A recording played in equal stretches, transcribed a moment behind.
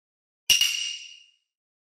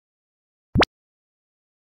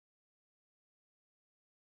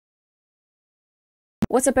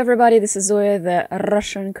What's up everybody, this is Zoya, the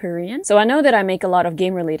Russian Korean. So I know that I make a lot of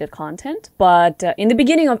game related content, but in the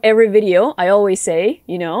beginning of every video, I always say,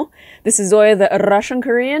 this is Zoya, the Russian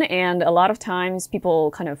Korean, and a lot of times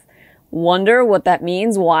people kind of wonder what that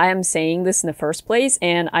means, why I'm saying this in the first place,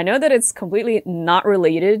 and I know that it's completely not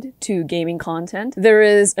related to gaming content. There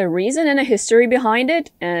is a reason and a history behind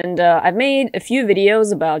it, and I've made a few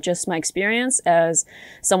videos about just my experience as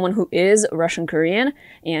someone who is Russian Korean,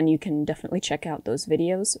 and you can definitely check out those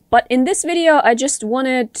videos. But in this video, I just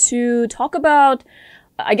wanted to talk about,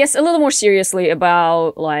 I guess, a little more seriously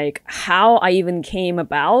about like how I even came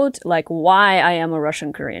about, like why I am a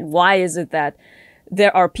Russian Korean. Why is it that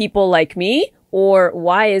there are people like me, or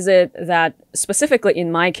why is it that, specifically in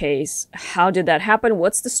my case, how did that happen?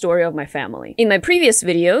 What's the story of my family? In my previous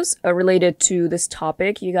videos related to this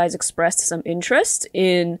topic, you guys expressed some interest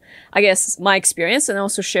in, I guess, my experience and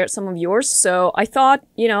also shared some of yours. So I thought,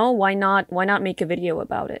 why not make a video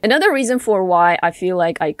about it? Another reason for why I feel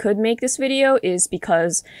like I could make this video is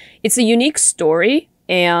because it's a unique story,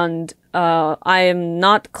 and I am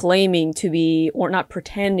not claiming to be, or not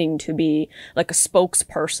pretending to be, like a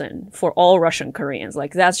spokesperson for all Russian Koreans.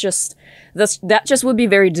 Like that just would be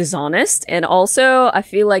very dishonest. And also, I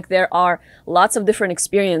feel like there are lots of different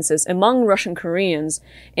experiences among Russian Koreans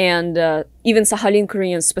and even Sakhalin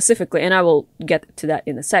Koreans specifically, and I will get to that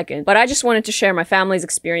in a second. But I just wanted to share my family's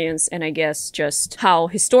experience and I guess just how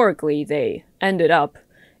historically they ended up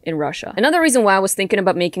in Russia. Another reason why I was thinking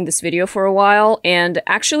about making this video for a while, and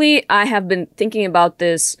actually I have been thinking about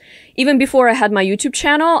this even before I had my YouTube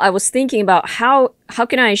channel. I was thinking about how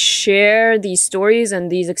can I share these stories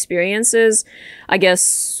and these experiences, I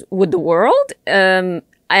guess, with the world. And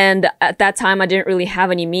at that time, I didn't really have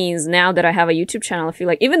any means. Now that I have a YouTube channel, I feel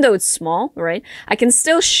like even though it's small, right, I can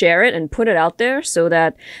still share it and put it out there so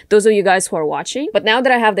that those of you guys who are watching. But now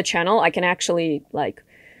that I have the channel, I can actually, like,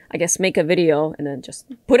 I guess, make a video and then just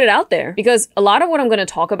put it out there. Because a lot of what I'm going to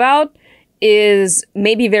talk about is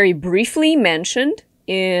maybe very briefly mentioned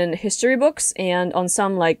in history books and on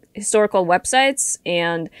some like historical websites.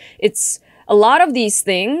 And it's a lot of these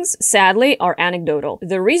things, sadly, are anecdotal.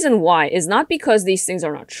 The reason why is not because these things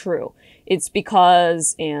are not true. It's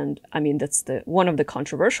because, and I mean, that's one of the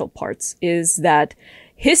controversial parts, is that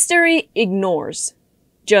history ignores,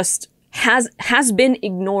 just has been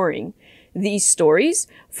ignoring these stories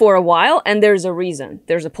for a while, and there's a reason.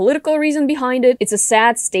 There's a political reason behind it. It's a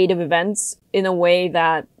sad state of events in a way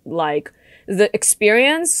that, like, the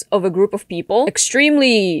experience of a group of people,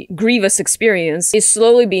 extremely grievous experience, is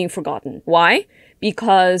slowly being forgotten. Why?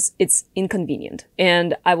 Because it's inconvenient.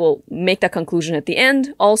 And I will make that conclusion at the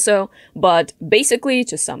end also, but basically,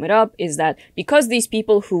 to sum it up, is that because these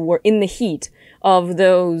people who were in the heat of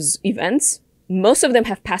those events, most of them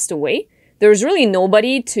have passed away, there's really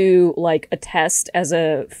nobody to, like, attest as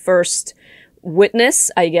a first witness,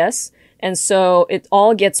 I guess. And so it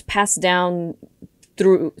all gets passed down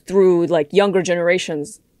through like younger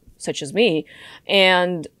generations such as me.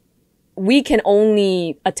 And we can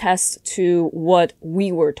only attest to what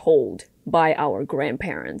we were told by our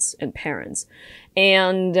grandparents and parents.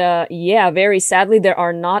 And yeah, very sadly, there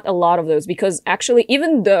are not a lot of those, because actually,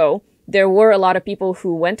 even though there were a lot of people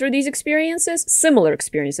who went through these experiences, similar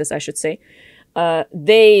experiences, I should say,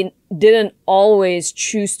 they didn't always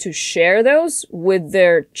choose to share those with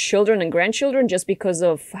their children and grandchildren just because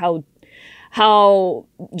of how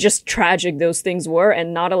just tragic those things were,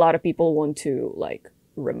 and not a lot of people want to, like,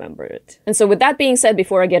 remember it. And so with that being said,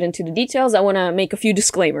 before I get into the details, I want to make a few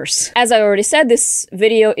disclaimers. As I already said, this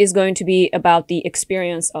video is going to be about the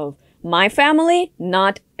experience of my family,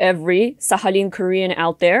 not every Sakhalin Korean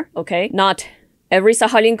out there, okay? Not every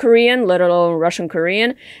Sakhalin Korean, let alone Russian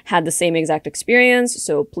Korean, had the same exact experience,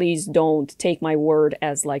 so please don't take my word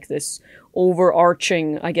as like this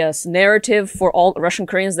overarching, I guess, narrative for all Russian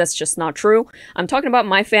Koreans. That's just not true. I'm talking about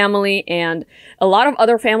my family, and a lot of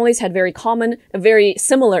other families had very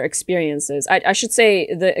similar experiences. I should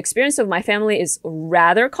say the experience of my family is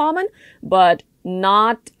rather common, but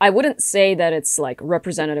I wouldn't say that it's like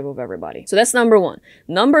representative of everybody. So that's number one.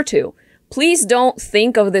 Number two, please don't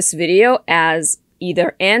think of this video as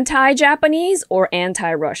either anti-Japanese or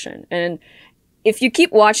anti-Russian. And if you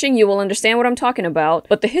keep watching, you will understand what I'm talking about.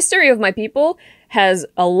 But the history of my people has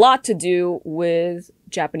a lot to do with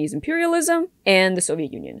Japanese imperialism and the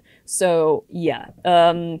Soviet Union. So yeah,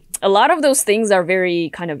 a lot of those things are very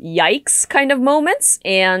kind of yikes kind of moments.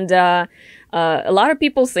 And a lot of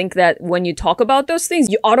people think that when you talk about those things,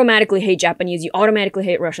 you automatically hate Japanese, you automatically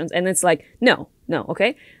hate Russians. And it's like, no,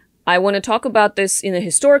 okay? I want to talk about this in a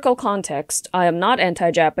historical context. I am not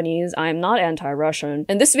anti-Japanese, I am not anti-Russian,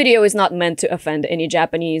 and this video is not meant to offend any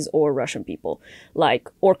Japanese or Russian people,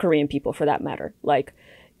 or Korean people for that matter.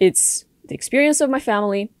 It's the experience of my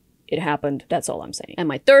family. It happened. That's all I'm saying. And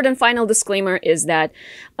my third and final disclaimer is that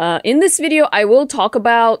in this video, I will talk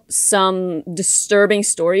about some disturbing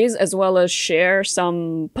stories as well as share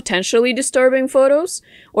some potentially disturbing photos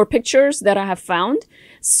or pictures that I have found.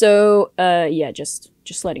 So yeah, just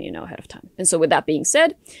letting you know ahead of time. And so with that being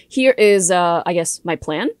said, here is, I guess, my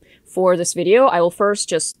plan for this video. I will first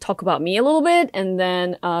just talk about me a little bit, and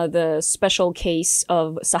then the special case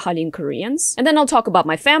of Sakhalin Koreans. And then I'll talk about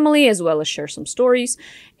my family as well as share some stories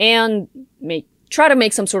and try to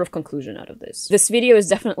make some sort of conclusion out of this. This video is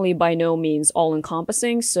definitely by no means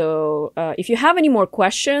all-encompassing, so if you have any more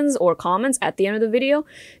questions or comments at the end of the video,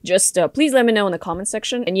 just please let me know in the comment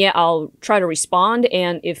section. And yeah, I'll try to respond,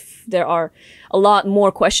 and if there are a lot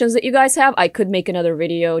more questions that you guys have, I could make another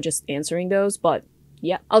video just answering those, but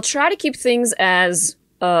yeah, I'll try to keep things as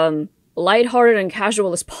lighthearted and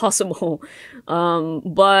casual as possible.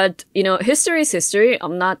 But, you know, history is history.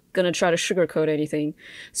 I'm not gonna try to sugarcoat anything.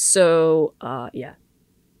 So, yeah,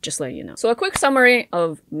 just letting you know. So a quick summary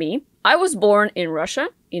of me. I was born in Russia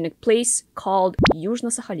in a place called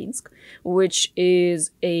Yuzhno-Sakhalinsk, which is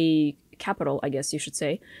a capital, I guess you should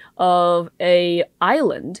say, of a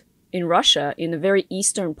island in Russia, in the very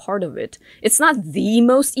eastern part of it. It's not the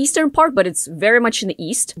most eastern part, but it's very much in the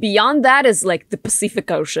east. Beyond that is like the Pacific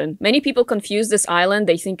Ocean. Many people confuse this island.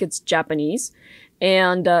 They think it's Japanese.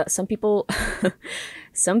 And some people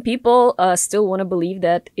still want to believe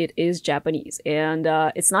that it is Japanese. And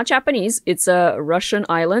it's not Japanese. It's a Russian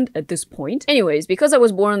island at this point. Anyways, because I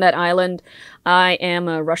was born on that island, I am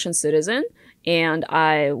a Russian citizen. And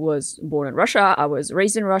I was born in Russia, I was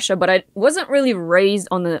raised in Russia, but I wasn't really raised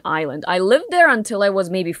on the island. I lived there until I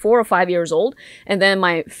was maybe 4 or 5 years old, and then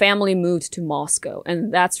my family moved to Moscow,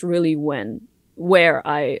 and that's really where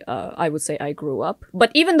I would say I grew up.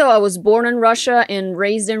 But even though I was born in Russia and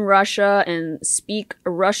raised in Russia and speak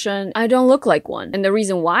Russian, I don't look like one. And the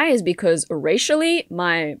reason why is because racially,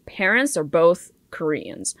 my parents are both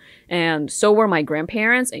Koreans, and so were my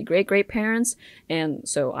grandparents and great-great-parents, and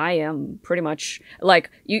so I am pretty much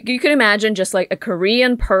like, you can imagine just like a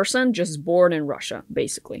Korean person just born in Russia,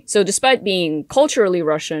 basically. So despite being culturally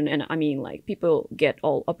Russian, and I mean like people get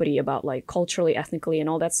all uppity about like culturally, ethnically and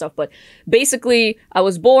all that stuff, but basically I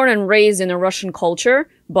was born and raised in a Russian culture,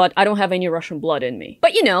 but I don't have any Russian blood in me.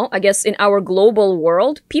 But you know, I guess in our global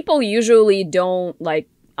world, people usually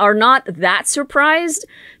are not that surprised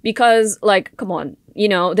because, like, come on, you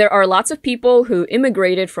know, there are lots of people who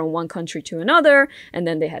immigrated from one country to another, and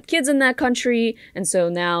then they had kids in that country, and so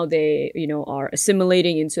now they, you know, are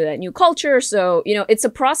assimilating into that new culture. So, you know, it's a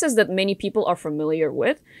process that many people are familiar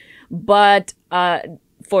with. But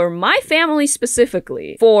for my family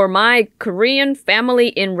specifically, for my Korean family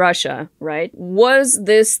in Russia, right, was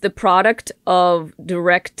this the product of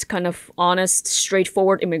direct, kind of honest,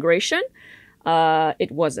 straightforward immigration?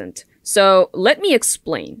 It wasn't. So let me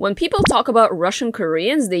explain. When people talk about Russian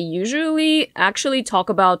Koreans, they usually actually talk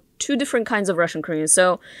about two different kinds of Russian Koreans.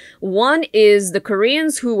 So one is the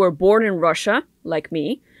Koreans who were born in Russia, like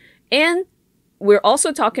me, and we're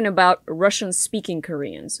also talking about Russian-speaking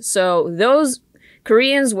Koreans. So those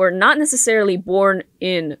Koreans were not necessarily born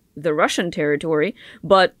in the Russian territory,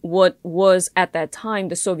 but what was at that time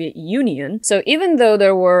the Soviet Union. So even though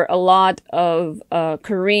there were a lot of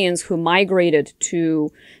Koreans who migrated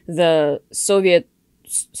to the Soviet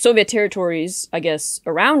territories, I guess,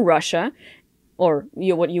 around Russia, or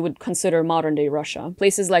what you would consider modern-day Russia.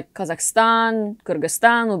 Places like Kazakhstan,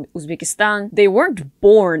 Kyrgyzstan, Uzbekistan, they weren't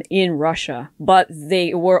born in Russia, but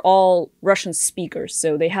they were all Russian speakers,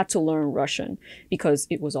 so they had to learn Russian because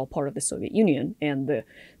it was all part of the Soviet Union, and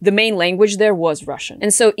the main language there was Russian.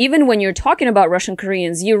 And so even when you're talking about Russian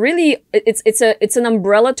Koreans, you really, it's an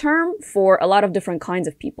umbrella term for a lot of different kinds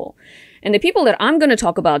of people. And the people that I'm going to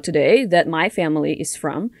talk about today, that my family is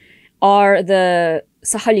from, are the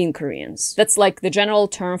Sakhalin Koreans. That's like the general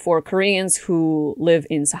term for Koreans who live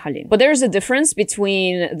in Sakhalin. But there's a difference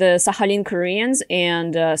between the Sakhalin Koreans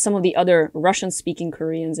and some of the other Russian-speaking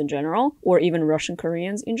Koreans in general, or even Russian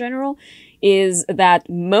Koreans in general, is that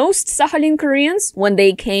most Sakhalin Koreans, when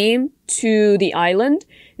they came to the island,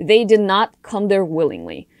 they did not come there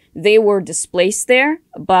willingly. They were displaced there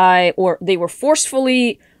or they were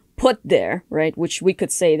forcefully put there, right, which we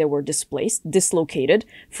could say they were dislocated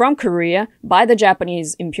from Korea by the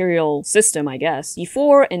Japanese imperial system, I guess,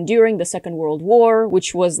 before and during the Second World War,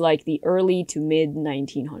 which was like the early to mid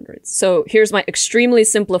 1900s. So here's my extremely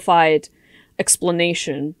simplified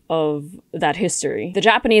explanation of that history. The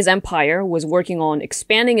Japanese Empire was working on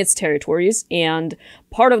expanding its territories, and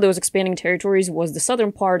part of those expanding territories was the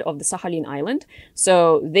southern part of the Sakhalin island.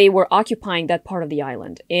 So they were occupying that part of the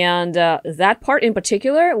island. And that part in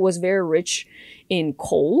particular was very rich in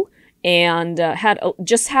coal and had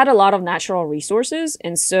a lot of natural resources.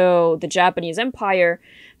 And so the Japanese Empire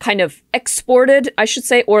kind of exported, I should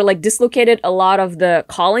say, or like dislocated a lot of the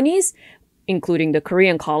colonies, including the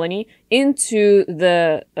Korean colony, into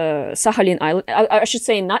the Sakhalin island. I should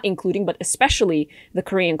say not including, but especially the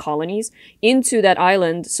Korean colonies into that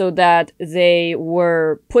island so that they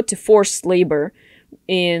were put to forced labor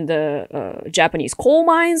in the Japanese coal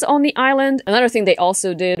mines on the island. Another thing they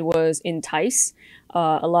also did was entice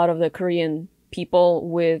a lot of the Korean people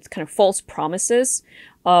with kind of false promises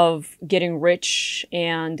of getting rich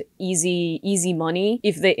and easy money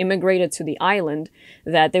if they immigrated to the island,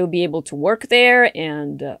 that they would be able to work there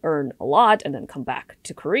and earn a lot and then come back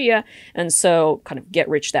to Korea, and so kind of get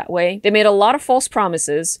rich that way. They made a lot of false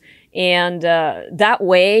promises, and that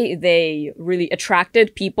way they really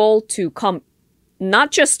attracted people to come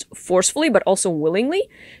not just forcefully, but also willingly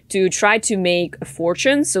to try to make a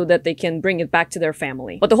fortune so that they can bring it back to their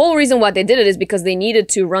family. But the whole reason why they did it is because they needed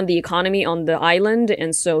to run the economy on the island,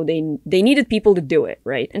 and so they needed people to do it,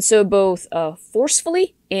 right? And so both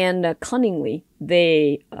forcefully and cunningly,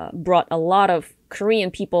 they brought a lot of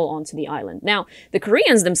Korean people onto the island. Now, the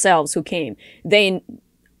Koreans themselves who came, they,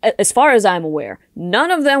 as far as I'm aware,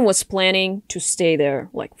 none of them was planning to stay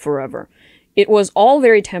there like forever. It was all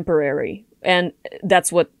very temporary. And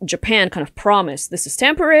that's what Japan kind of promised. This is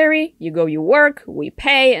temporary. You go, you work, we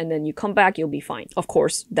pay, and then you come back, you'll be fine. Of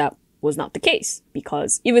course, that was not the case,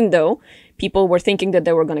 because even though people were thinking that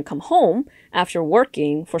they were going to come home after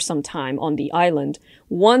working for some time on the island,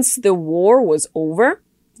 once the war was over,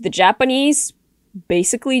 the Japanese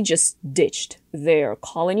basically just ditched their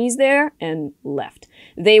colonies there and left.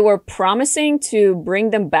 They were promising to bring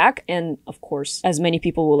them back, and of course, as many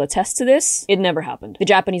people will attest to this, it never happened. The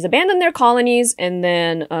Japanese abandoned their colonies, and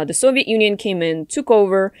then the Soviet Union came in, took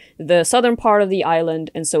over the southern part of the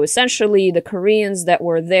island, and so essentially the Koreans that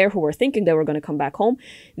were there who were thinking they were going to come back home,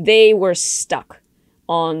 they were stuck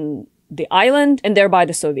on the island and thereby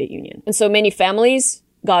the Soviet Union. And so many families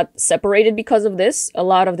got separated because of this. A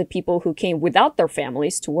lot of the people who came without their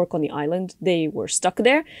families to work on the island, they were stuck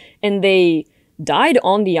there, and they died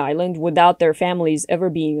on the island without their families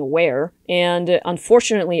ever being aware. And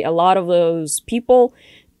unfortunately, a lot of those people,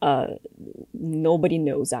 nobody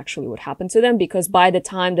knows actually what happened to them, because by the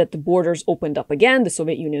time that the borders opened up again, the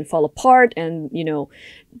Soviet Union fell apart and, you know,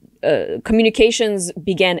 communications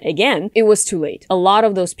began again, it was too late. A lot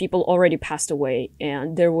of those people already passed away,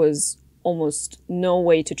 and there was almost no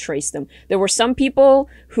way to trace them. There were some people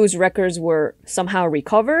whose records were somehow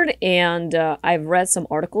recovered, and I've read some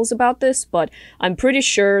articles about this, but I'm pretty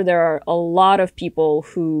sure there are a lot of people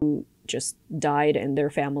who just died and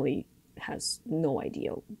their family has no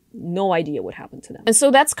idea what happened to them. And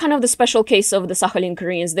so that's kind of the special case of the Sakhalin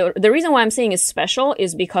Koreans. The reason why I'm saying it's special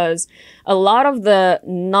is because a lot of the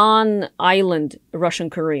non-island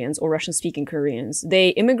Russian Koreans or Russian-speaking Koreans, they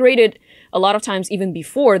immigrated a lot of times even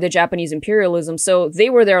before the Japanese imperialism, so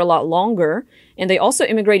they were there a lot longer, and they also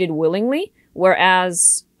immigrated willingly,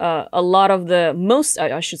 whereas a lot of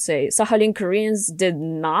I should say, Sakhalin Koreans did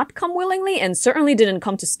not come willingly and certainly didn't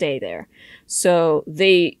come to stay there. So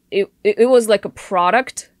it was like a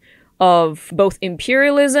product of both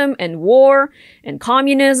imperialism and war and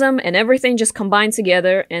communism and everything just combined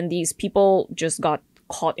together, and these people just got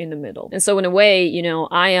caught in the middle. And so in a way, you know,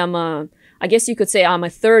 I guess you could say I'm a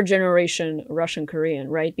third generation Russian Korean,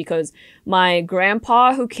 right? Because my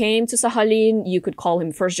grandpa who came to Sakhalin, you could call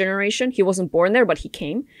him first generation. He wasn't born there, but he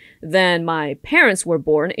came. Then my parents were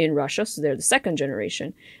born in Russia, so they're the second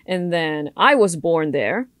generation. And then I was born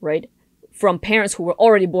there, right? From parents who were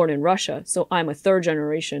already born in Russia, so I'm a third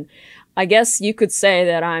generation. I guess you could say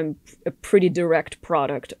that I'm a pretty direct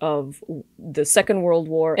product of the Second World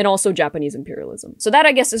War and also Japanese imperialism. So that,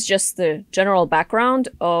 I guess, is just the general background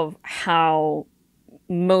of how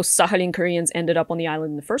most Sakhalin Koreans ended up on the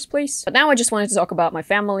island in the first place. But now I just wanted to talk about my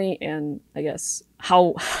family and, I guess,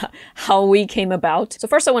 how we came about. So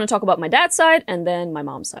first I want to talk about my dad's side and then my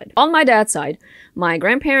mom's side. On my dad's side, my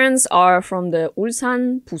grandparents are from the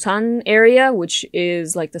Ulsan, Busan area, which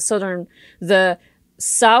is like the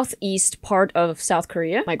southeast part of South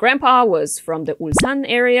Korea. My grandpa was from the Ulsan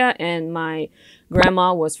area and my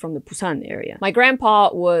grandma was from the Busan area. My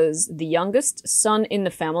grandpa was the youngest son in the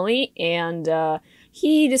family, and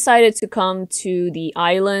he decided to come to the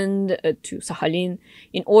island, to Sakhalin,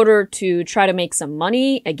 in order to try to make some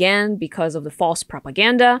money, again, because of the false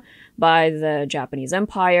propaganda by the Japanese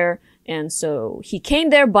Empire. And so he came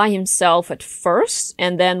there by himself at first,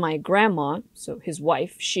 and then my grandma, so his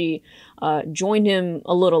wife, she joined him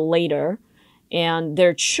a little later. And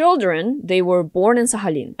their children, they were born in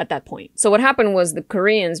Sakhalin at that point. So what happened was the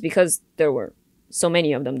Koreans, because there were so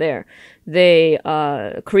many of them there, they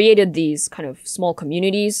created these kind of small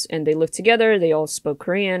communities and they lived together. They all spoke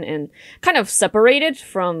Korean and kind of separated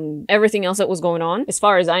from everything else that was going on. As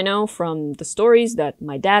far as I know from the stories that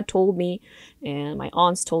my dad told me and my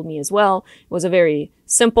aunts told me as well, it was a very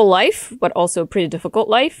simple life, but also a pretty difficult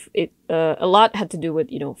life. It a lot had to do with,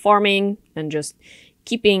 farming and just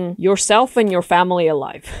keeping yourself and your family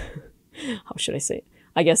alive. How should I say it?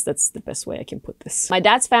 I guess that's the best way I can put this. My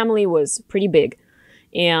dad's family was pretty big.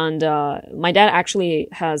 And my dad actually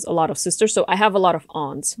has a lot of sisters, so I have a lot of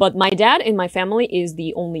aunts. But my dad in my family is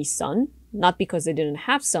the only son. Not because they didn't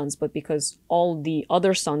have sons, but because all the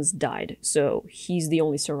other sons died. So he's the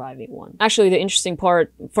only surviving one. Actually, the interesting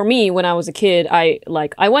part for me when I was a kid, I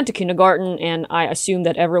went to kindergarten and I assumed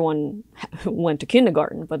that everyone went to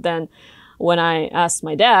kindergarten. But then when I asked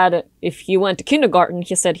my dad if he went to kindergarten,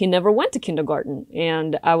 he said he never went to kindergarten.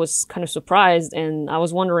 And I was kind of surprised and I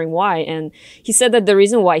was wondering why. And he said that the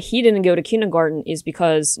reason why he didn't go to kindergarten is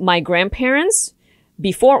because my grandparents,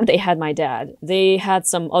 before they had my dad, they had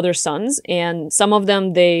some other sons, and some of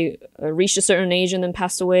them, they reached a certain age and then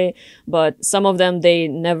passed away, but some of them, they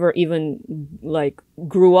never even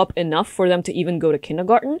grew up enough for them to even go to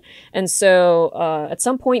kindergarten. And so at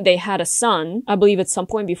some point they had a son, I believe at some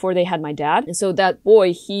point before they had my dad. And so that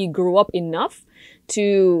boy, he grew up enough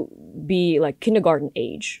to be kindergarten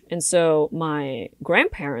age. And so my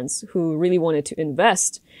grandparents, who really wanted to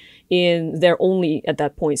invest in their only, at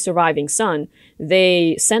that point, surviving son,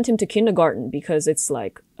 they sent him to kindergarten because it's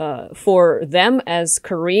for them as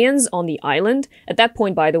Koreans on the island. At that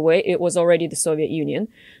point, by the way, it was already the Soviet Union.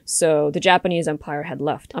 So the Japanese Empire had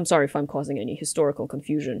left. I'm sorry if I'm causing any historical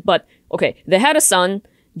confusion. But okay, they had a son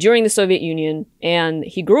during the Soviet Union, and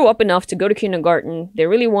he grew up enough to go to kindergarten. They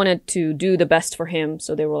really wanted to do the best for him,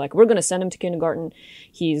 so they were like, we're gonna send him to kindergarten.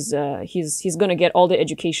 He's gonna get all the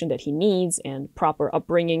education that he needs and proper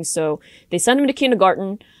upbringing. So they sent him to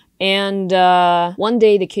kindergarten, and one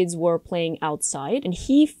day the kids were playing outside, and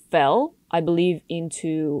he fell, I believe,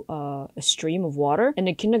 into a stream of water, and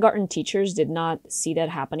the kindergarten teachers did not see that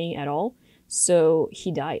happening at all. So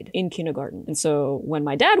he died in kindergarten. And so when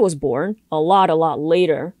my dad was born, a lot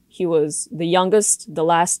later, he was the youngest, the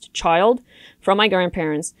last child from my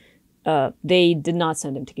grandparents. They did not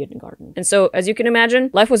send him to kindergarten. And so, as you can imagine,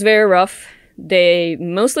 life was very rough. They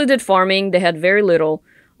mostly did farming. They had very little.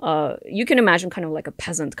 You can imagine kind of like a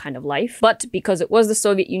peasant kind of life. But because it was the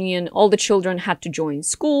Soviet Union, all the children had to join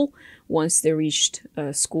school once they reached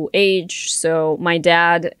school age. So my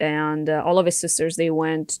dad and all of his sisters, they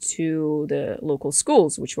went to the local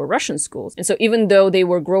schools, which were Russian schools. And so even though they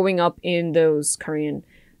were growing up in those Korean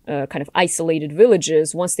kind of isolated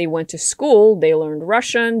villages, once they went to school, they learned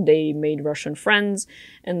Russian, they made Russian friends,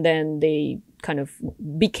 and then they kind of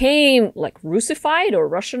became Russified or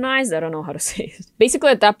Russianized. I don't know how to say it.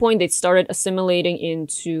 Basically, at that point, they started assimilating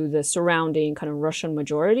into the surrounding kind of Russian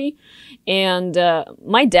majority. And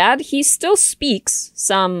my dad, he still speaks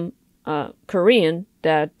some Korean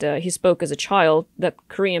that he spoke as a child. That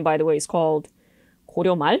Korean, by the way, is called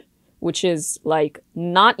고려말, which is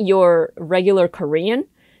not your regular Korean.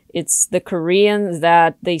 It's the Korean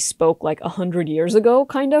that they spoke 100 years ago,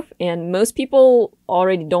 kind of. And most people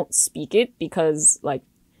already don't speak it because,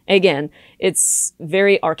 again, it's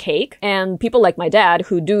very archaic. And people like my dad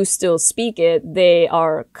who do still speak it, they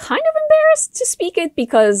are kind of embarrassed to speak it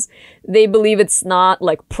because they believe it's not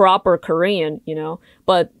proper Korean,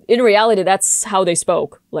 But in reality, that's how they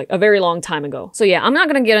spoke a very long time ago. So yeah, I'm not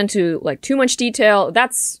gonna get into too much detail.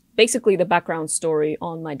 That's basically the background story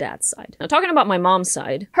on my dad's side. Now, talking about my mom's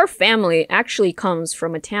side, her family actually comes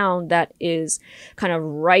from a town that is kind of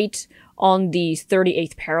right on the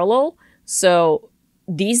 38th parallel. So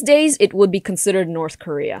these days, it would be considered North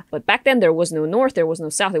Korea. But back then, there was no North, there was no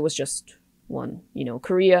South, it was just one,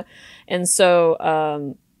 Korea. And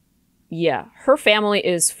so, yeah, her family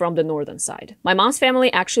is from the northern side. My mom's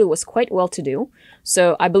family actually was quite well-to-do.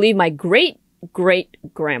 So I believe my great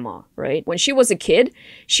great-grandma, right? When she was a kid,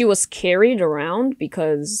 she was carried around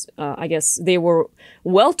because I guess they were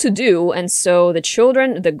well-to-do, and so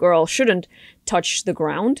the girl shouldn't touch the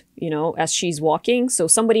ground, you know, as she's walking, so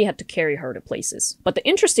somebody had to carry her to places. But the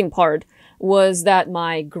interesting part was that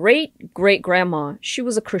my great-great-grandma, she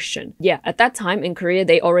was a Christian. Yeah, at that time in Korea,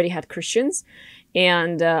 they already had Christians.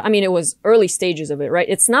 And I mean, it was early stages of it, right?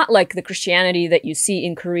 It's not like the Christianity that you see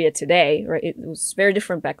in Korea today, right? It was very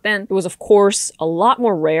different back then. It was, of course, a lot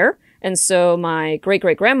more rare. And so my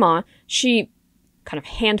great-great-grandma, she kind of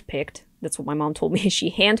handpicked, that's what my mom told me,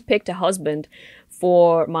 she handpicked a husband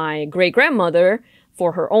for my great-grandmother,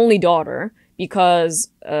 for her only daughter, because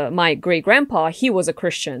my great-grandpa, he was a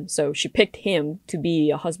Christian. So she picked him to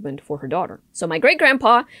be a husband for her daughter. So my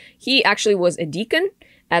great-grandpa, he actually was a deacon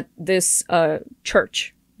at this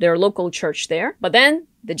church, their local church there. But then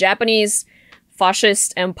the Japanese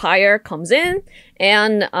fascist empire comes in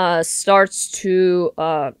and starts to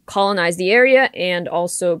colonize the area and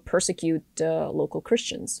also persecute local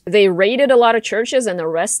Christians. They raided a lot of churches and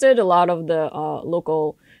arrested a lot of the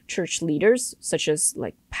local church leaders, such as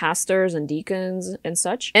like pastors and deacons and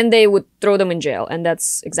such, and they would throw them in jail. And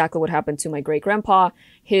that's exactly what happened to my great-grandpa.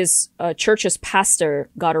 His church's pastor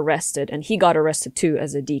got arrested, and he got arrested too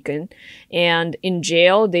as a deacon. And in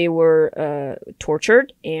jail, they were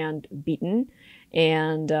tortured and beaten.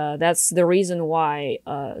 And that's the reason why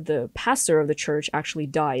the pastor of the church actually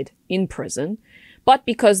died in prison. But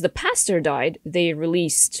because the pastor died, they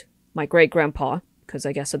released my great-grandpa, because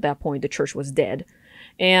I guess at that point the church was dead.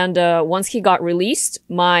 And once he got released,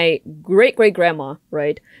 my great-great-grandma,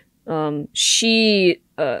 right, she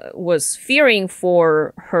was fearing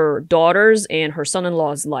for her daughters and her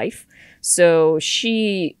son-in-law's life. So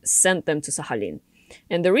she sent them to Sakhalin.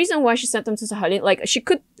 And the reason why she sent them to Sakhalin, like, she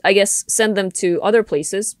could, I guess, send them to other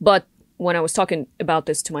places, but when I was talking about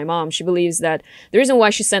this to my mom, she believes that the reason why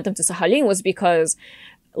she sent them to Sakhalin was because,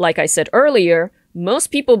 like I said earlier, most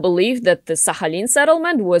people believed that the Sakhalin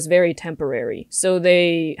settlement was very temporary. So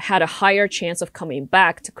they had a higher chance of coming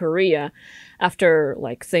back to Korea after,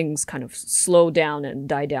 like, things kind of slowed down and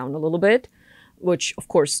died down a little bit, which, of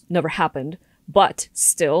course, never happened. But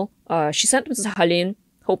still, she sent them to Sakhalin,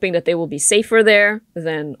 hoping that they will be safer there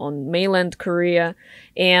than on mainland Korea,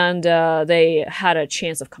 and they had a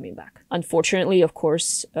chance of coming back. Unfortunately, of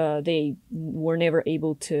course, they were never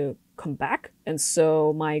able to come back, and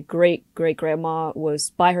so my great-great-grandma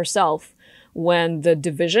was by herself when the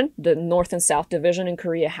division, the North and South division in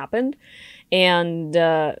Korea happened, and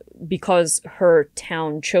because her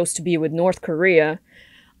town chose to be with North Korea,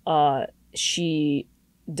 she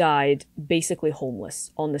died basically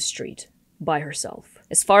homeless on the street by herself.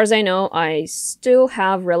 As far as I know, I still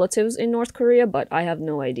have relatives in North Korea, but I have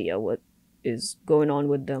no idea what is going on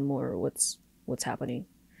with them or what's happening,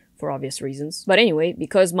 for obvious reasons. But anyway,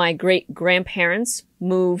 because my great-grandparents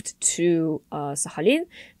moved to Sakhalin,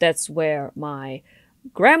 that's where my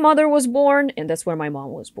grandmother was born, and that's where my mom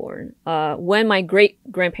was born. When my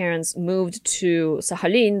great-grandparents moved to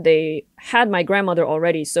Sakhalin, they had my grandmother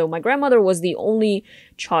already, so my grandmother was the only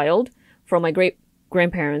child from my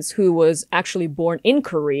great-grandparents who was actually born in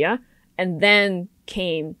Korea and then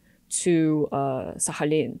came to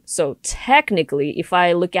Sakhalin. So technically, if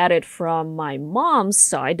I look at it from my mom's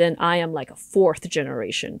side, then I am like a fourth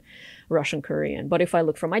generation Russian Korean. But if I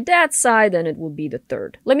look from my dad's side, then it will be the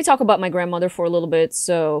third. Let me talk about my grandmother for a little bit.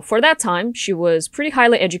 So for that time, she was pretty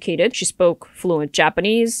highly educated. She spoke fluent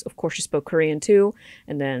Japanese. Of course, she spoke Korean too,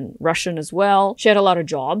 and then Russian as well. She had a lot of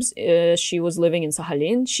jobs. She was living in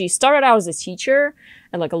Sakhalin. She started out as a teacher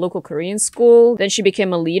at like a local Korean school. Then she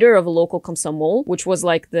became a leader of a local komsomol, which was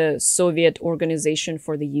like the Soviet organization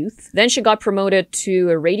for the youth. Then she got promoted to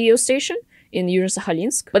a radio station in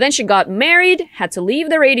yuzhno-sakhalinsk. But then she got married, had to leave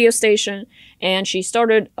the radio station, and she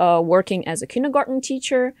started working as a kindergarten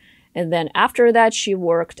teacher. And then after that, she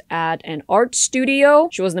worked at an art studio.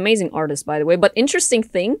 She was an amazing artist, by the way. But interesting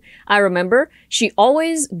thing, I remember, she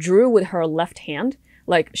always drew with her left hand.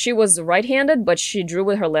 Like, she was right-handed, but she drew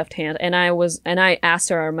with her left hand. And I asked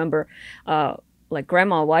her, I remember, like,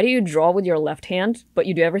 Grandma, why do you draw with your left hand, but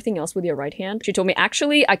you do everything else with your right hand? She told me,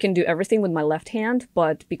 actually, I can do everything with my left hand,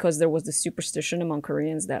 but because there was this superstition among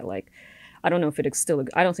Koreans that, like, I don't know if it still,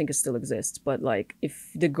 I don't think it still exists, but, like, if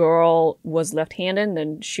the girl was left-handed,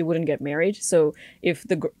 then she wouldn't get married. So if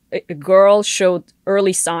a girl showed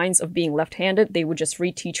early signs of being left-handed, they would just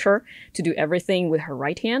reteach her to do everything with her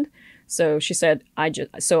right hand. So she said,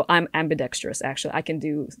 so I'm ambidextrous, actually. I can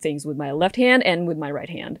do things with my left hand and with my right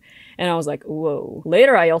hand. And I was like, whoa.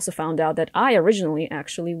 Later, I also found out that I originally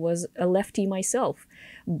actually was a lefty myself.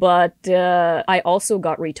 But I also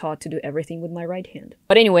got retaught to do everything with my right hand.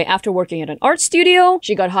 But anyway, after working at an art studio,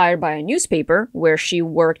 she got hired by a newspaper where she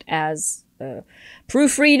worked as a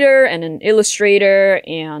proofreader and an illustrator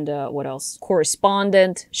and what else?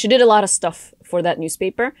 Correspondent. She did a lot of stuff for that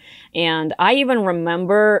newspaper. And I even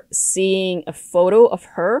remember seeing a photo of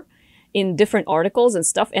her in different articles and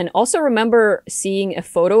stuff. And also remember seeing a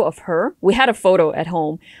photo of her. We had a photo at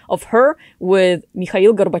home of her with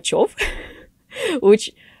Mikhail Gorbachev,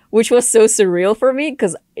 which was so surreal for me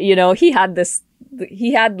because, you know, he had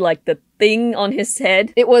like the thing on his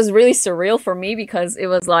head. It was really surreal for me because it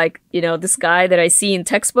was like, you know, this guy that I see in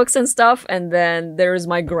textbooks and stuff, and then there's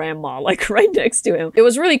my grandma like right next to him. It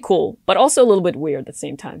was really cool, but also a little bit weird at the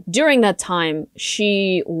same time. During that time,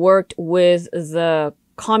 she worked with the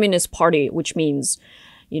Communist Party, which means,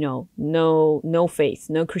 you know, no faith,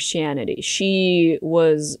 no Christianity. She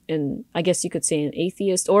was I guess you could say an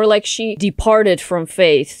atheist, or like she departed from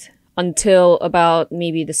faith until about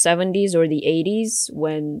maybe the 70s or the 80s,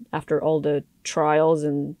 when after all the trials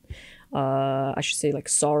and I should say like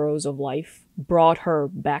sorrows of life brought her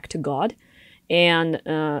back to God. And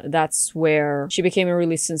that's where she became a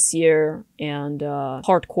really sincere and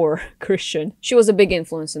hardcore Christian. She was a big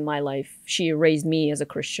influence in my life. She raised me as a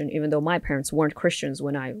Christian, even though my parents weren't Christians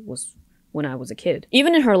when I was a kid.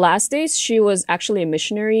 Even in her last days, she was actually a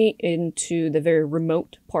missionary into the very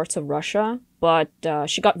remote parts of Russia, but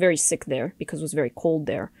she got very sick there because it was very cold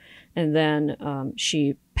there. And then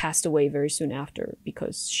she passed away very soon after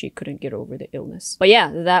because she couldn't get over the illness. But yeah,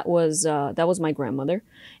 that was my grandmother.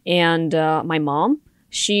 And my mom,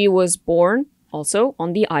 she was born also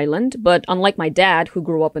on the island, but unlike my dad, who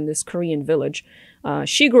grew up in this Korean village,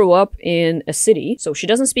 she grew up in a city, so she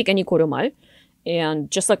doesn't speak any Korean. And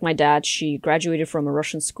just like my dad, she graduated from a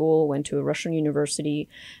Russian school, went to a Russian university,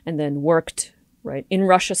 and then worked right in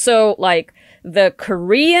Russia. So like the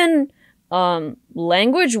Korean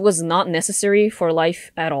language was not necessary for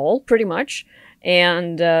life at all, pretty much.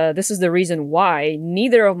 And this is the reason why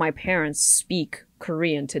neither of my parents speak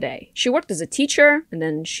Korean today. She worked as a teacher, and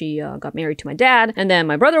then she got married to my dad, and then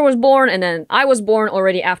my brother was born, and then I was born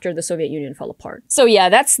already after the Soviet Union fell apart. So yeah,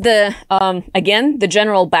 that's the, again, the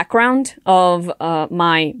general background of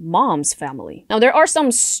my mom's family. Now, there are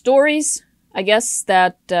some stories, I guess,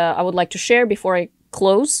 that I would like to share before I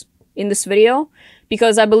close in this video,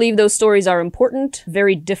 because I believe those stories are important.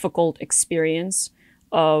 Very difficult experience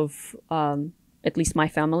of at least my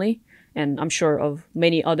family, and I'm sure of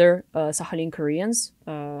many other Sakhalin Koreans.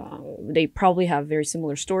 They probably have very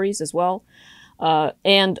similar stories as well.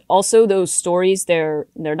 And also those stories, they're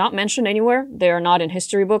not mentioned anywhere. They're not in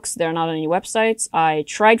history books. They're not on any websites. I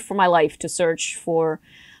tried for my life to search for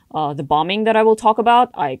the bombing that I will talk about.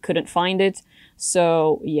 I couldn't find it.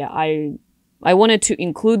 So yeah, I wanted to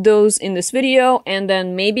include those in this video, and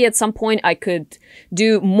then maybe at some point I could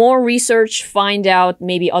do more research, find out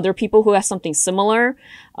maybe other people who have something similar.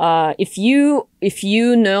 If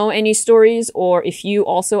you know any stories, or if you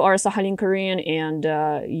also are Sakhalin Korean and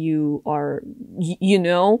you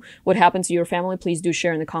know what happened to your family, please do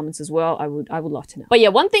share in the comments as well. I would love to know. But yeah,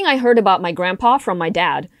 one thing I heard about my grandpa from my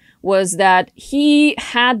dad was that he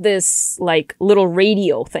had this like little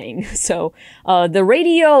radio thing. So the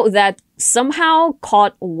radio that somehow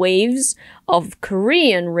caught waves of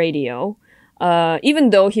Korean radio,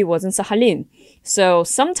 even though he was in Sakhalin. So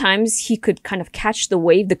sometimes he could kind of catch the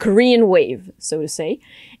wave, the Korean wave, so to say.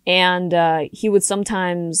 And he would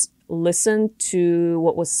sometimes listen to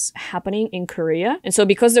what was happening in Korea. And so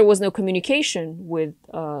because there was no communication with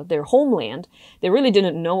their homeland, they really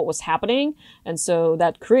didn't know what was happening. And so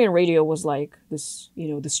that Korean radio was like this, you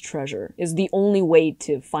know, this treasure. Is the only way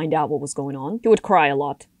to find out what was going on. He would cry a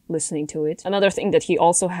lot listening to it. Another thing that he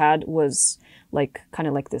also had was like kind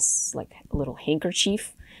of like this like little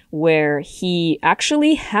handkerchief where he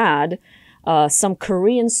actually had some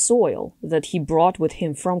Korean soil that he brought with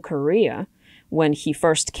him from Korea when he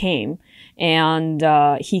first came, and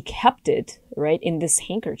he kept it right in this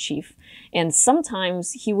handkerchief. And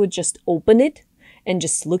sometimes he would just open it and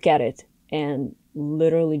just look at it and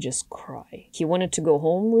literally just cry. He wanted to go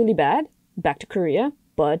home really bad, back to Korea,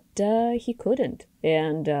 but he couldn't.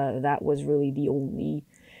 And that was really the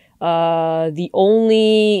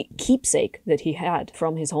only keepsake that he had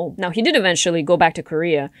from his home. Now, he did eventually go back to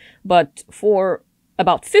Korea, but for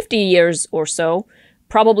about 50 years or so,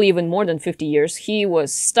 probably even more than 50 years, he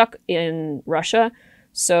was stuck in Russia,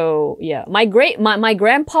 So yeah, my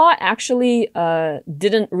grandpa actually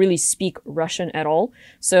didn't really speak Russian at all.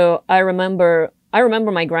 So I remember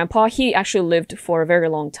my grandpa, he actually lived for a very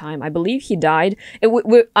long time. I believe he died.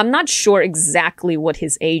 I'm not sure exactly what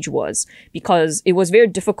his age was, because it was very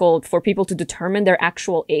difficult for people to determine their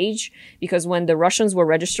actual age, because when the Russians were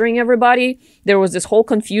registering everybody, there was this whole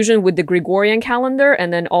confusion with the Gregorian calendar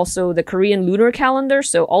and then also the Korean lunar calendar.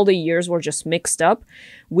 So all the years were just mixed up.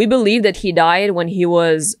 We believe that he died when he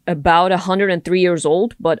was about 103 years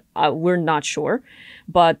old, but we're not sure.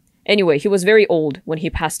 But anyway, he was very old when he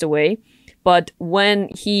passed away. But when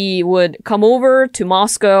he would come over to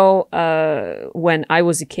Moscow, when I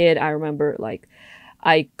was a kid, I remember, like,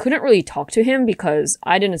 I couldn't really talk to him because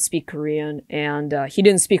I didn't speak Korean and he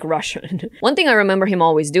didn't speak Russian. One thing I remember him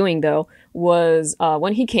always doing, though, was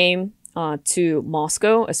when he came to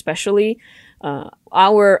Moscow, especially,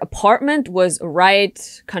 our apartment was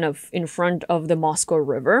right kind of in front of the Moscow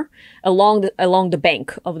River, along the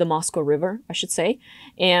bank of the Moscow River, I should say.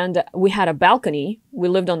 And we had a balcony. We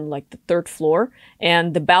lived on like the 3rd floor,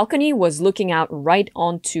 and the balcony was looking out right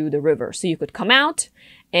onto the river. So you could come out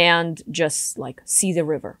and just like see the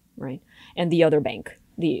river, right? And the other bank,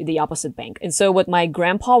 the opposite bank. And so what my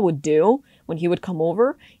grandpa would do when he would come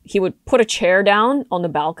over, he would put a chair down on the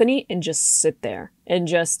balcony and just sit there and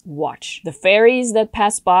just watch the ferries that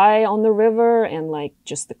pass by on the river and like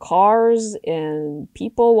just the cars and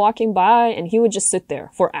people walking by, and he would just sit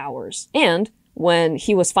there for hours. And when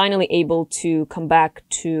he was finally able to come back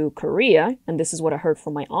to Korea, and this is what I heard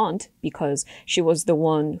from my aunt, because she was the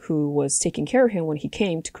one who was taking care of him when he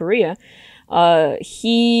came to Korea,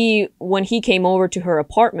 when he came over to her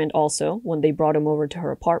apartment also, when they brought him over to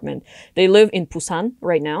her apartment, they live in Busan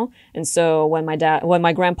right now. And so when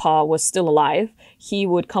my grandpa was still alive, he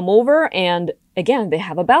would come over, and again, they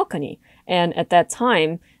have a balcony. And at that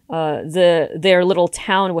time, their little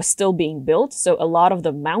town was still being built. So a lot of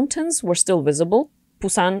the mountains were still visible.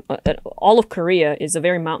 Busan, all of Korea is a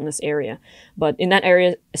very mountainous area, but in that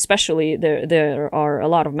area especially, there are a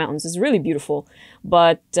lot of mountains. It's really beautiful.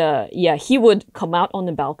 But yeah, he would come out on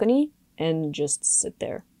the balcony and just sit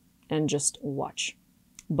there and just watch.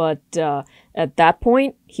 But at that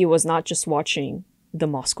point, he was not just watching the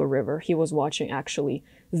Moscow River. He was watching actually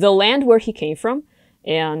the land where he came from,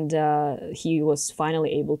 and he was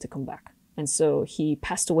finally able to come back. And so he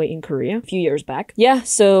passed away in Korea a few years back. Yeah,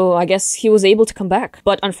 so I guess he was able to come back.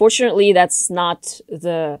 But unfortunately, that's not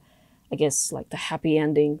the, I guess, like the happy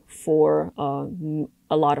ending for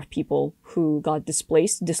a lot of people who got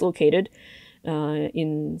dislocated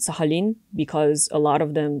in Sakhalin, because a lot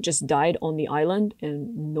of them just died on the island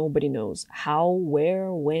and nobody knows how,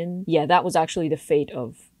 where, when. Yeah, that was actually the fate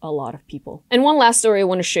of a lot of people. And one last story I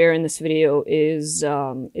want to share in this video is,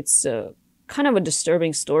 it's kind of a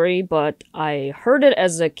disturbing story, but I heard it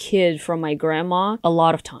as a kid from my grandma a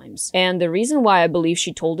lot of times. And the reason why I believe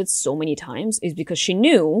she told it so many times is because she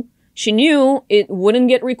knew it wouldn't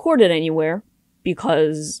get recorded anywhere,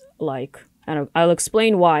 because, like, I'll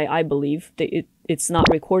explain why I believe that it's not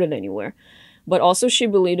recorded anywhere. But also she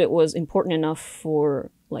believed it was important enough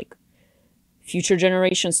for, like, future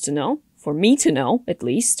generations to know, for me to know, at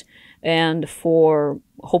least, and for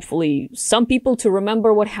hopefully some people to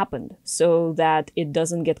remember what happened so that it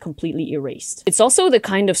doesn't get completely erased. It's also the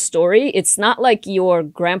kind of story, it's not like your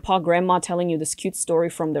grandpa, grandma telling you this cute story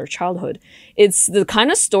from their childhood. It's the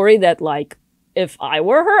kind of story that, like, if I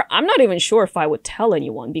were her, I'm not even sure if I would tell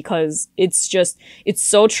anyone, because it's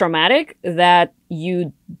so traumatic that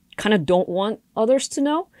you kind of don't want others to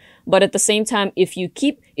know. But at the same time,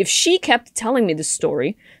 if she kept telling me this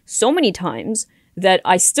story so many times that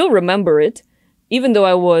I still remember it, even though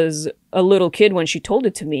I was a little kid when she told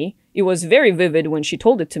it to me, it was very vivid when she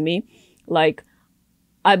told it to me. Like,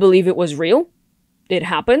 I believe it was real. It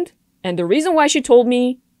happened. And the reason why she told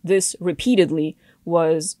me this repeatedly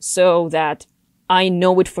was so that I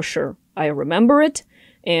know it for sure. I remember it.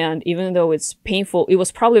 And even though it's painful, it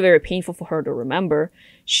was probably very painful for her to remember,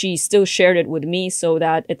 she still shared it with me so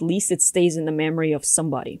that at least it stays in the memory of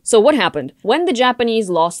somebody. So what happened? When the Japanese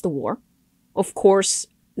lost the war, of course,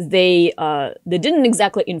 they didn't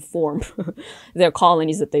exactly inform their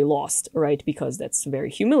colonies that they lost, right? Because that's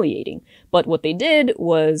very humiliating. But what they did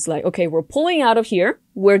was like, okay, we're pulling out of here.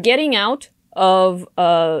 We're getting out of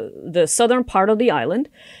the southern part of the island,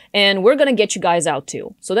 and we're gonna get you guys out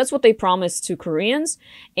too. So that's what they promised to Koreans.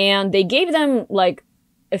 And they gave them like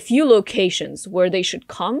a few locations where they should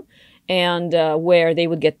come and where they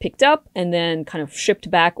would get picked up and then kind of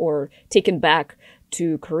shipped back or taken back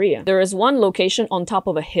to Korea. There is one location on top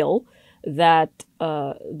of a hill that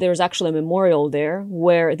there's actually a memorial there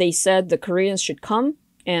where they said the Koreans should come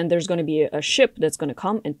and there's going to be a ship that's going to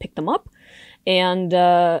come and pick them up. And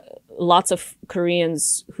lots of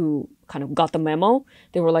Koreans who kind of got the memo,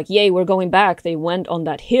 they were like, yay, we're going back. They went on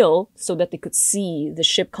that hill so that they could see the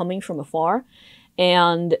ship coming from afar.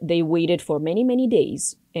 And they waited for many, many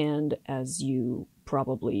days. And as you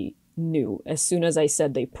probably knew, as soon as I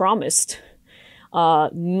said they promised,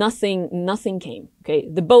 nothing came. Okay,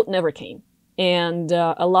 the boat never came. And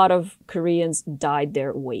a lot of Koreans died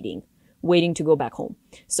there waiting to go back home.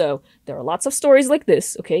 So there are lots of stories like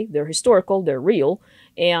this, okay? They're historical, they're real,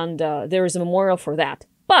 and there is a memorial for that.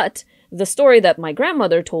 But the story that my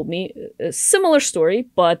grandmother told me, a similar story,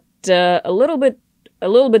 but a little bit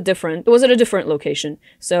different. It was at a different location.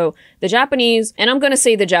 So the Japanese, and I'm gonna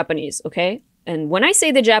say the Japanese, okay? And when I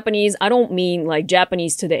say the Japanese, I don't mean like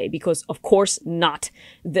Japanese today, because of course not.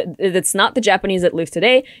 That's not the Japanese that live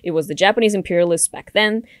today. It was the Japanese imperialists back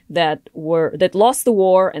then that lost the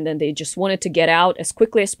war, and then they just wanted to get out as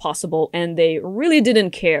quickly as possible, and they really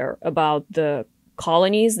didn't care about the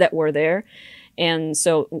colonies that were there. And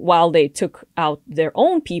so while they took out their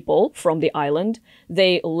own people from the island,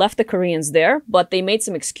 they left the Koreans there, but they made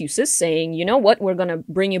some excuses saying, you know what, we're gonna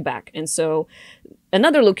bring you back. And so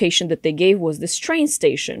another location that they gave was this train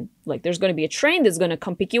station. Like, there's going to be a train that's going to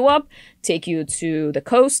come pick you up, take you to the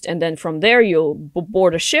coast, and then from there you'll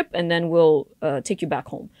board a ship, and then we'll take you back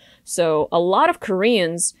home. So a lot of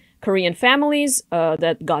Korean families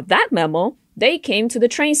that got that memo, they came to the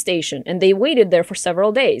train station, and they waited there for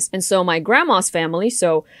several days. And so my grandma's family,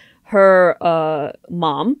 so her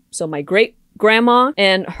mom, so my great-grandma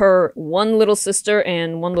and her one little sister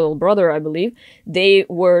and one little brother, I believe, they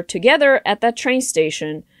were together at that train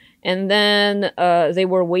station. And then they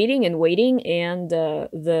were waiting, and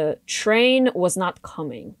the train was not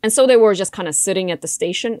coming. And so they were just kind of sitting at the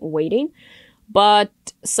station waiting. But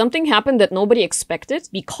something happened that nobody expected,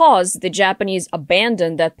 because the Japanese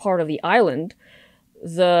abandoned that part of the island.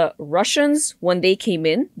 The Russians, when they came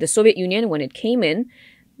in, the Soviet Union, when it came in,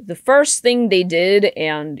 the first thing they did,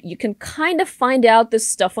 and you can kind of find out this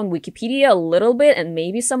stuff on Wikipedia a little bit, and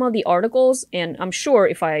maybe some of the articles, and I'm sure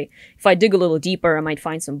if I dig a little deeper, I might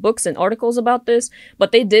find some books and articles about this,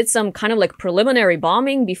 but they did some kind of like preliminary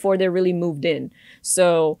bombing before they really moved in.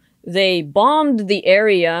 So they bombed the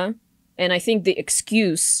area, and I think the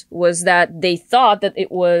excuse was that they thought that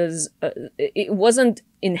it wasn't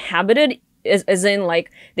inhabited, as in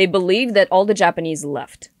like they believed that all the Japanese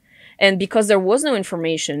left. And because there was no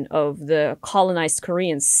information of the colonized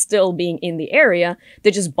Koreans still being in the area, they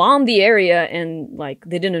just bombed the area, and like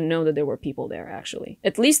they didn't know that there were people there, actually.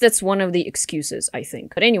 At least that's one of the excuses, I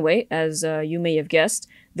think. But anyway, as you may have guessed,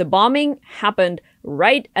 the bombing happened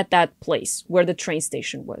right at that place where the train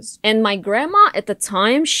station was. And my grandma at the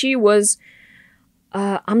time, she was,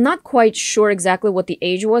 I'm not quite sure exactly what the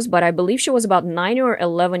age was, but I believe she was about 9 or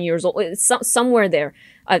 11 years old. It's somewhere there.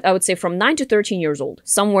 I would say from 9 to 13 years old,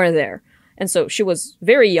 somewhere there. And so she was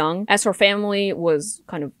very young, as her family was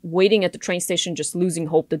kind of waiting at the train station, just losing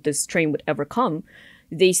hope that this train would ever come.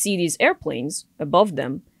 They see these airplanes above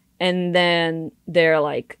them, and then they're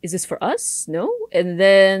like, is this for us? No? And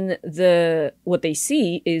then what they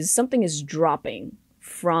see is something is dropping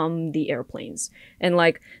from the airplanes. And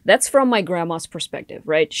like, that's from my grandma's perspective,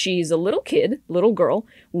 right? She's a little kid, little girl,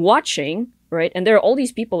 watching, right? And there are all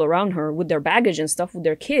these people around her with their baggage and stuff, with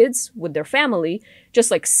their kids, with their family,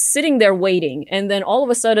 just like sitting there waiting. And then all of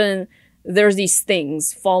a sudden, there's these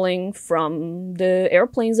things falling from the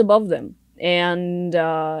airplanes above them. And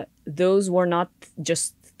those were not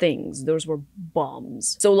just things, those were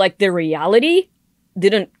bombs. So like the reality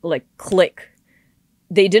didn't like click.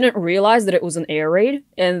 They didn't realize that it was an air raid.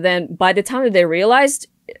 And then by the time that they realized,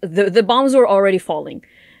 the bombs were already falling.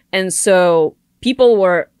 And so people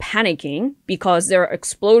were panicking because there are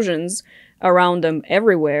explosions around them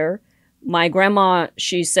everywhere. My grandma,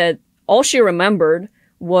 she said all she remembered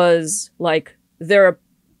was like there are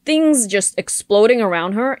things just exploding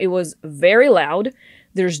around her. It was very loud.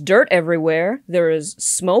 There's dirt everywhere. There is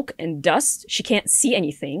smoke and dust. She can't see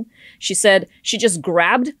anything. She said she just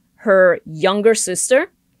grabbed her younger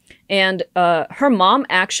sister, and her mom,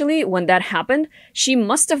 actually, when that happened, she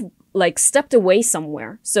must have like stepped away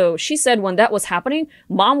somewhere. So she said when that was happening,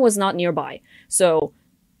 mom was not nearby. So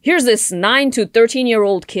here's this 9 to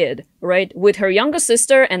 13-year-old kid, right, with her younger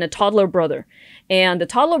sister and a toddler brother. And the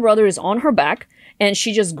toddler brother is on her back, and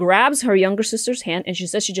she just grabs her younger sister's hand, and she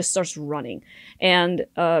says she just starts running. And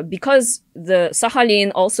because the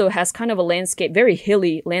Sakhalin also has kind of a landscape, very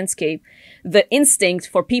hilly landscape, the instinct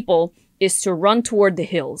for people is to run toward the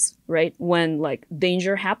hills, right, when like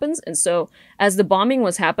danger happens. And so as the bombing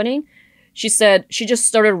was happening, she said she just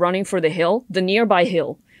started running for the hill, the nearby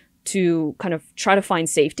hill. to kind of try to find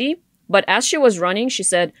safety. But as she was running, she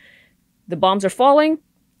said, the bombs are falling.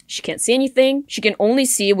 She can't see anything. She can only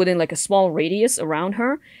see within like a small radius around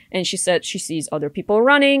her. And she said she sees other people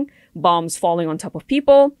running, bombs falling on top of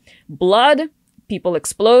people, blood, people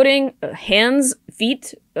exploding, hands,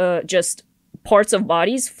 feet, just parts of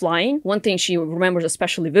bodies flying. One thing she remembers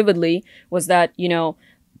especially vividly was that, you know,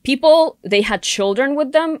 people, they had children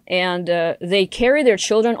with them, and they carry their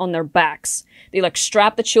children on their backs. They like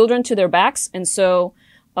strap the children to their backs. And so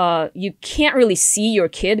you can't really see your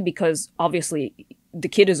kid because obviously the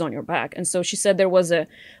kid is on your back. And so she said there was a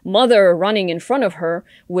mother running in front of her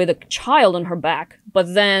with a child on her back,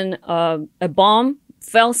 but then a bomb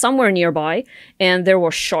fell somewhere nearby, and there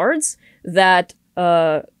were shards that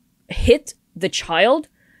hit the child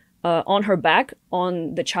on her back,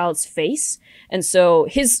 on the child's face. And so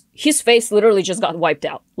his face literally just got wiped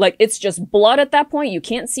out. Like, it's just blood at that point. You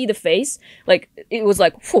can't see the face. Like, it was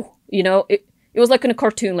like, whew, you know, it was like in a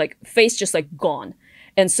cartoon, like face just like gone.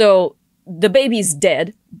 And so the baby's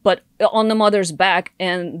dead, but on the mother's back,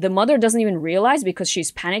 and the mother doesn't even realize because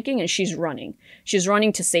she's panicking and she's running. She's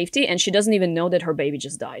running to safety, and she doesn't even know that her baby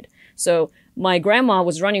just died. So my grandma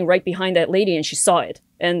was running right behind that lady, and she saw it.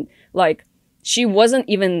 And like, she wasn't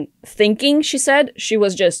even thinking, she said. She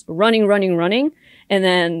was just running, running, running. And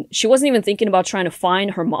then she wasn't even thinking about trying to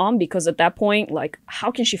find her mom, because at that point, like,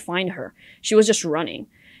 how can she find her? She was just running.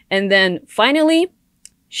 And then finally,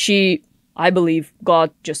 I believe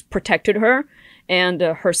God just protected her and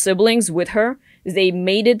her siblings with her. They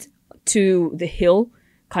made it to the hill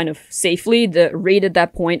kind of safely. The raid at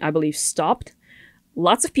that point, I believe, stopped.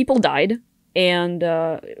 Lots of people died. And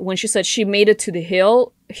when she said she made it to the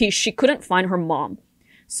hill, she couldn't find her mom.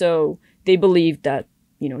 So they believed that,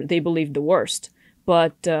 you know, they believed the worst.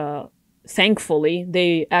 But thankfully,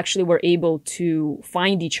 they actually were able to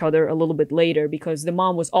find each other a little bit later, because the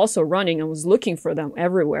mom was also running and was looking for them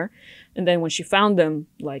everywhere. And then when she found them,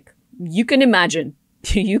 like, you can imagine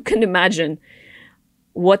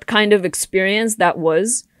what kind of experience that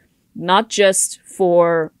was, not just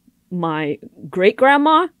for my great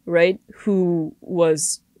grandma, right, who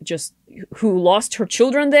lost her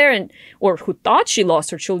children there, or who thought she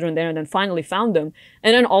lost her children there and then finally found them.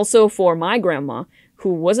 And then also for my grandma,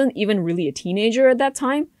 who wasn't even really a teenager at that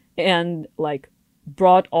time, and like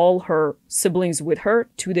brought all her siblings with her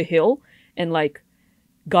to the hill and like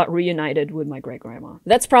got reunited with my great grandma.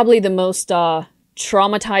 That's probably the most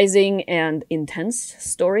traumatizing and intense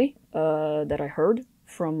story that I heard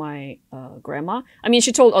from my grandma. I mean,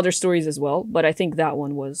 she told other stories as well, but I think that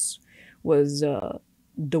one was the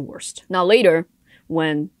worst. Now later,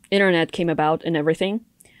 when internet came about and everything,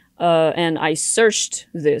 and I searched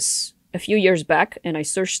this a few years back, and I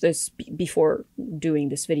searched this before doing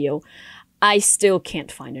this video, I still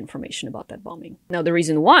can't find information about that bombing. Now, the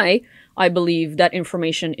reason why I believe that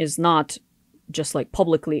information is not just like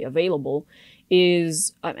publicly available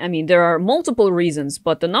is, I mean, there are multiple reasons,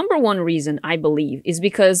 but the number one reason I believe is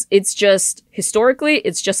because it's just, historically,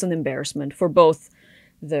 it's just an embarrassment for both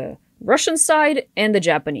the Russian side and the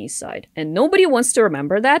Japanese side. And nobody wants to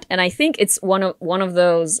remember that. And I think it's one of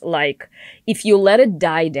those, like, if you let it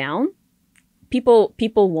die down, people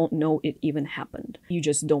won't know it even happened. You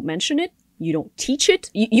just don't mention it. You don't teach it.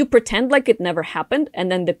 You pretend like it never happened. And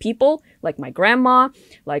then the people, like my grandma,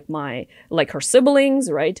 like her siblings,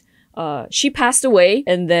 right? She passed away,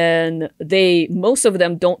 and then most of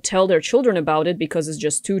them don't tell their children about it because it's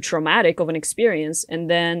just too traumatic of an experience. And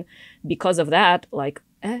then because of that, like,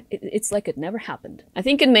 it's like it never happened. I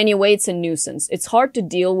think in many ways it's a nuisance. It's hard to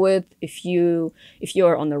deal with if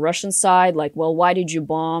you're on the Russian side, like, well, why did you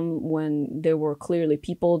bomb when there were clearly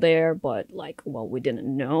people there? But like, well, we didn't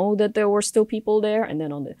know that there were still people there. And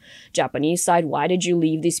then on the Japanese side, why did you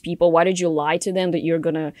leave these people? Why did you lie to them that you're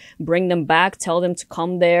gonna bring them back, tell them to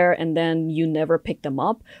come there, and then you never pick them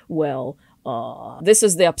up? Well, this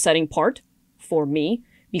is the upsetting part for me,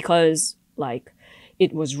 because like,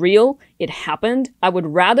 it was real. It happened. I would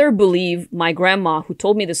rather believe my grandma, who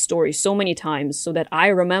told me this story so many times, so that I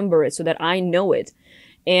remember it, so that I know it.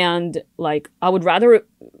 And like, I would rather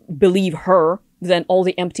believe her than all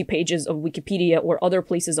the empty pages of Wikipedia or other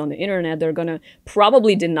places on the internet. They're gonna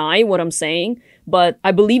probably deny what I'm saying, but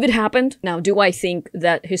I believe it happened. Now, do I think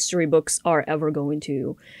that history books are ever going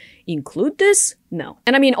to include this? No.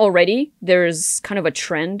 And I mean, already there's kind of a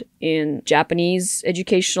trend in Japanese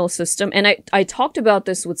educational system. And I talked about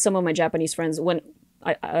this with some of my Japanese friends when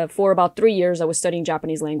for about 3 years I was studying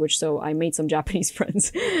Japanese language. So I made some Japanese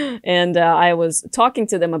friends, and I was talking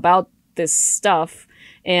to them about this stuff.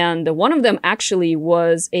 And one of them actually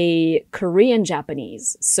was a Korean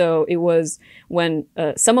Japanese. So it was when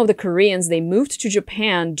some of the Koreans, they moved to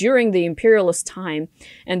Japan during the imperialist time.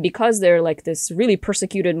 And because they're like this really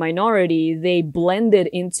persecuted minority, they blended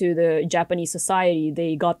into the Japanese society.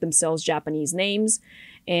 They got themselves Japanese names,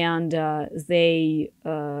 and they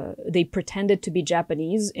pretended to be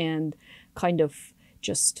Japanese and kind of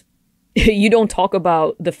just, you don't talk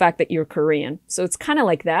about the fact that you're Korean. So it's kind of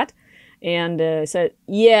like that. And said,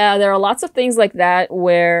 yeah, there are lots of things like that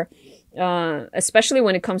where, especially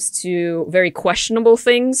when it comes to very questionable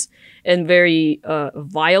things and very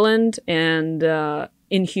violent and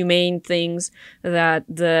inhumane things that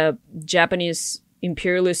the Japanese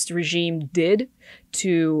imperialist regime did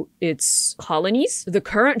to its colonies, the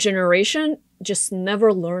current generation just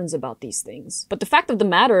never learns about these things. But the fact of the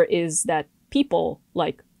matter is that people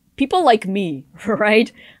like me,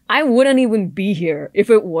 right? I wouldn't even be here if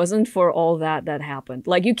it wasn't for all that happened.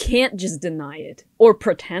 Like, you can't just deny it or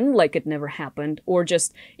pretend like it never happened or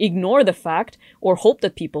just ignore the fact or hope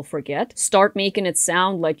that people forget. Start making it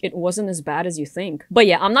sound like it wasn't as bad as you think. But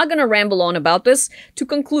yeah, I'm not gonna ramble on about this. To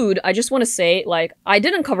conclude, I just want to say, like, I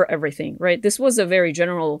didn't cover everything, right? This was a very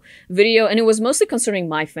general video, and it was mostly concerning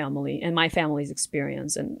my family and my family's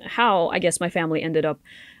experience and how, I guess, my family ended up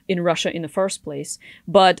in Russia in the first place.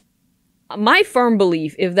 But my firm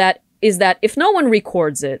belief is that if no one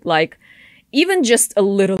records it, like even just a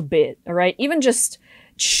little bit, all right, even just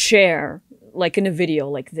share like in a video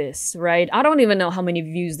like this, right? I don't even know how many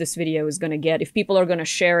views this video is going to get, if people are going to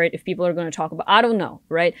share it, if people are going to talk about, I don't know,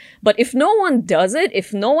 right? But if no one does it,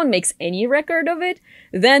 if no one makes any record of it,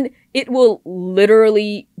 then it will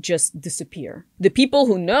literally just disappear. The people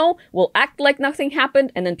who know will act like nothing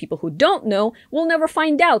happened, and then people who don't know will never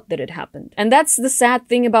find out that it happened. And that's the sad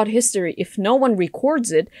thing about history. If no one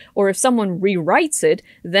records it, or if someone rewrites it,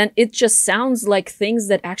 then it just sounds like things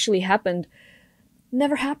that actually happened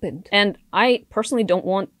never happened. And I personally don't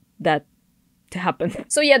want that to happen.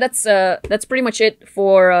 So yeah, that's pretty much it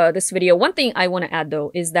for this video. One thing I want to add though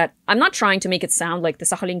is that I'm not trying to make it sound like the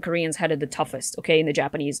Sakhalin Koreans had it the toughest, okay, in the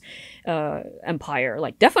Japanese empire.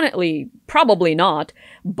 Like, definitely, probably not.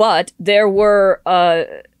 But there were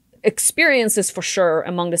experiences for sure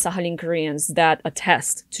among the Sakhalin Koreans that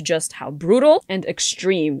attest to just how brutal and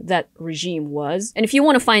extreme that regime was. And if you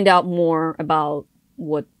want to find out more about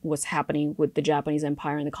what was happening with the Japanese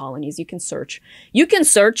empire and the colonies, you can search. You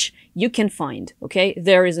can find, okay?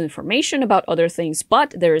 There is information about other things,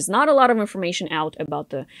 but there is not a lot of information out about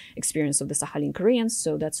the experience of the Sakhalin Koreans,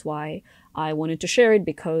 so that's why I wanted to share it,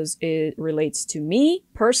 because it relates to me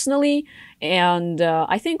personally, and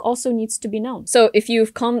I think also needs to be known. So if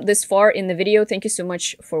you've come this far in the video, thank you so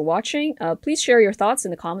much for watching. Please share your thoughts in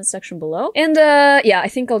the comments section below. And yeah, I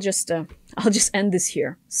think I'll just end this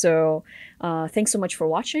here. So thanks so much for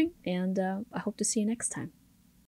watching, and I hope to see you next time.